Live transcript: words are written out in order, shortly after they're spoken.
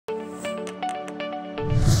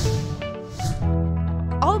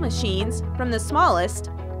machines, from the smallest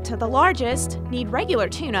to the largest, need regular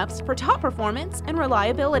tune-ups for top performance and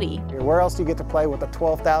reliability. Where else do you get to play with a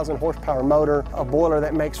 12,000 horsepower motor, a boiler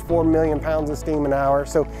that makes 4 million pounds of steam an hour?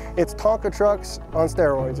 So it's Tonka trucks on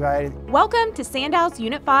steroids, right? Welcome to Sandow's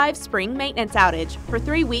Unit 5 Spring Maintenance Outage. For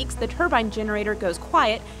 3 weeks, the turbine generator goes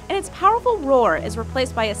quiet and its powerful roar is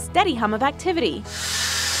replaced by a steady hum of activity,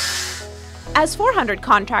 as 400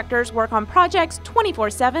 contractors work on projects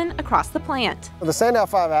 24/7 across the plant. The Sandow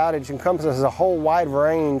 5 outage encompasses a whole wide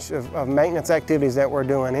range of maintenance activities that we're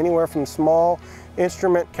doing, anywhere from small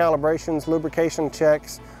instrument calibrations, lubrication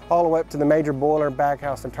checks, all the way up to the major boiler,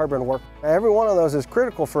 baghouse, and turbine work. Every one of those is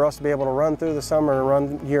critical for us to be able to run through the summer and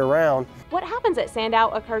run year-round. What happens at Sandow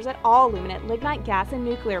occurs at all Luminant lignite gas and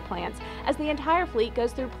nuclear plants, as the entire fleet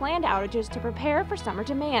goes through planned outages to prepare for summer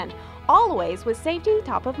demand, always with safety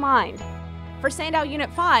top of mind. For Sandow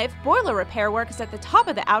Unit 5, boiler repair work is at the top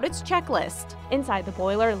of the outage checklist. Inside the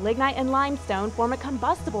boiler, lignite and limestone form a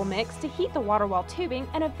combustible mix to heat the water wall tubing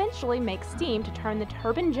and eventually make steam to turn the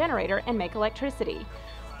turbine generator and make electricity.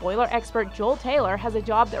 Boiler expert Joel Taylor has a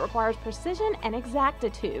job that requires precision and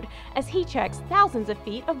exactitude as he checks thousands of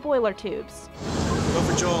feet of boiler tubes. Go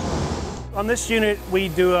for Joel. On this unit, we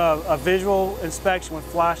do a visual inspection with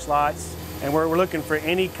flashlights, and we're looking for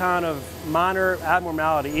any kind of minor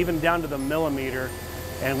abnormality, even down to the millimeter,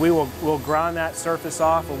 and we'll grind that surface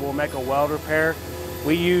off, or we'll make a weld repair.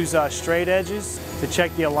 We use straight edges to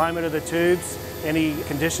check the alignment of the tubes. Any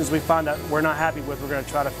conditions we find that we're not happy with, we're going to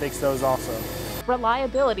try to fix those also.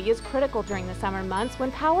 Reliability is critical during the summer months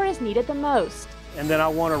when power is needed the most. And then I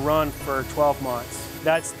want to run for 12 months.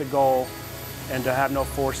 That's the goal, and to have no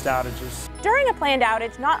forced outages. During a planned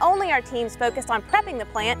outage, not only are teams focused on prepping the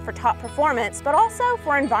plant for top performance, but also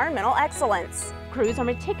for environmental excellence. Crews are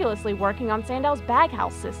meticulously working on Sandow's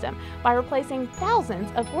baghouse system by replacing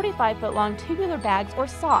thousands of 45-foot-long tubular bags or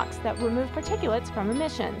socks that remove particulates from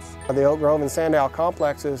emissions. The Oak Grove and Sandow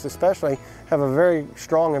complexes especially have a very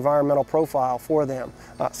strong environmental profile for them.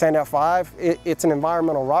 Sandow 5, it's an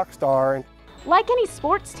environmental rock star. Like any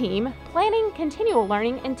sports team, planning, continual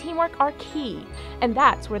learning, and teamwork are key, and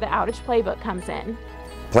that's where the outage playbook comes in.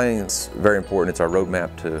 Planning is very important. It's our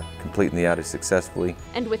roadmap to completing the outage successfully.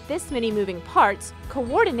 And with this many moving parts,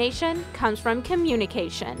 coordination comes from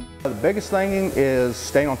communication. The biggest thing is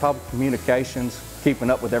staying on top of communications,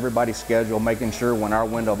 keeping up with everybody's schedule, making sure when our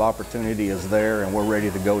window of opportunity is there and we're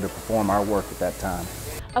ready to go to perform our work at that time.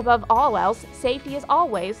 Above all else, safety is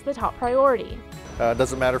always the top priority. It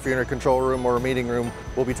doesn't matter if you're in a control room or a meeting room,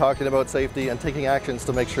 we'll be talking about safety and taking actions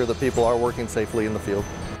to make sure that people are working safely in the field.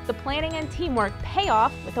 The planning and teamwork pay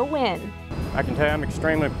off with a win. I can tell you I'm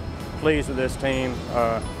extremely pleased with this team.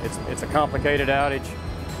 It's a complicated outage.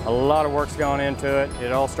 A lot of work's gone into it.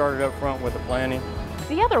 It all started up front with the planning.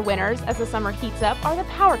 The other winners as the summer heats up are the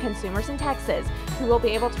power consumers in Texas, who will be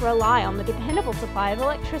able to rely on the dependable supply of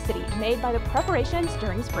electricity made by the preparations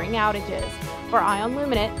during spring outages. For Eye on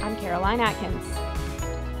Luminant, I'm Caroline Atkins.